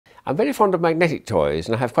I'm very fond of magnetic toys,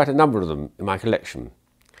 and I have quite a number of them in my collection.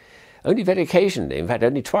 Only very occasionally, in fact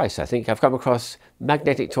only twice I think, I've come across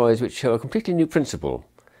magnetic toys which show a completely new principle.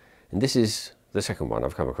 And this is the second one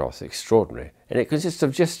I've come across, extraordinary. And it consists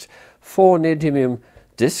of just 4 neodymium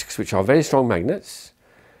discs, which are very strong magnets.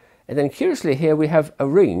 And then curiously here we have a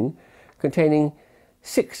ring containing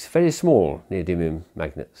 6 very small neodymium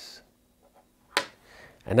magnets.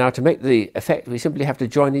 And now to make the effect we simply have to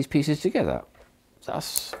join these pieces together.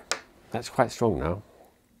 Thus, that's quite strong now.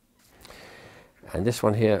 And this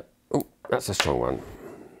one here, oh, that's a strong one.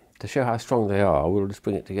 To show how strong they are, we'll just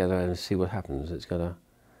bring it together and see what happens. It's going to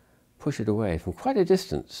push it away from quite a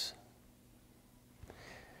distance.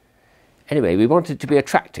 Anyway, we want it to be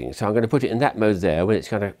attracting, so I'm going to put it in that mode there when it's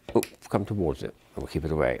going to come towards it, and we'll keep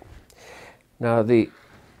it away. Now the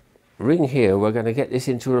ring here, we're going to get this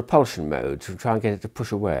into repulsion mode to try and get it to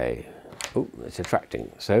push away. Oh, it's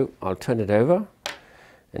attracting. So I'll turn it over,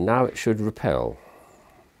 and now it should repel.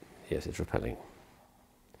 Yes, it's repelling.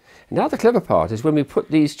 And now the clever part is when we put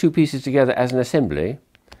these 2 pieces together as an assembly,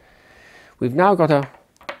 we've now got a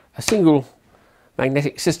single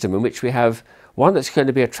magnetic system in which we have one that's going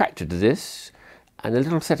to be attracted to this and a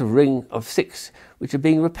little set of ring of 6 which are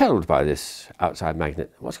being repelled by this outside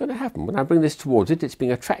magnet. What's going to happen? When I bring this towards it, it's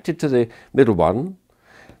being attracted to the middle one,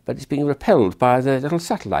 but it's being repelled by the little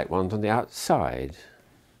satellite ones on the outside.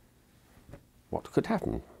 What could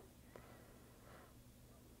happen?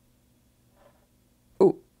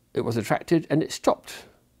 Oh, it was attracted and it stopped.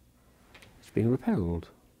 It's being repelled.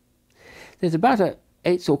 There's about an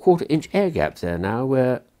 1/8 or 1/4 inch air gap there now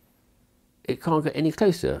where it can't get any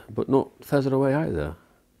closer, but not further away either.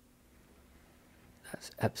 That's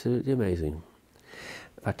absolutely amazing.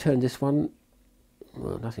 If I turn this one,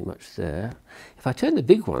 well, nothing much there. If I turn the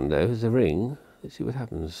big one though, the ring, let's see what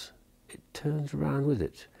happens. It turns around with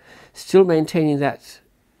it, still maintaining that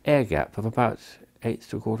air gap of about 1/8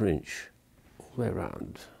 to 1/4 inch all the way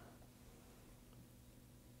around.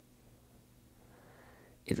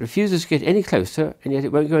 It refuses to get any closer, and yet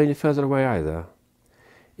it won't go any further away either.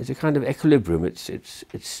 It's a kind of equilibrium. It's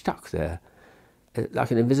stuck there,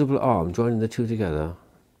 like an invisible arm joining the 2 together.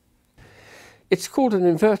 It's called an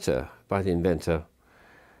inverter by the inventor,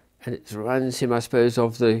 and it reminds him, I suppose,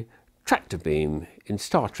 of the tractor beam in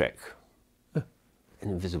Star Trek.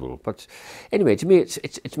 Invisible, but anyway, to me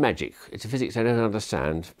it's magic. It's a physics I don't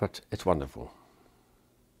understand, but it's wonderful.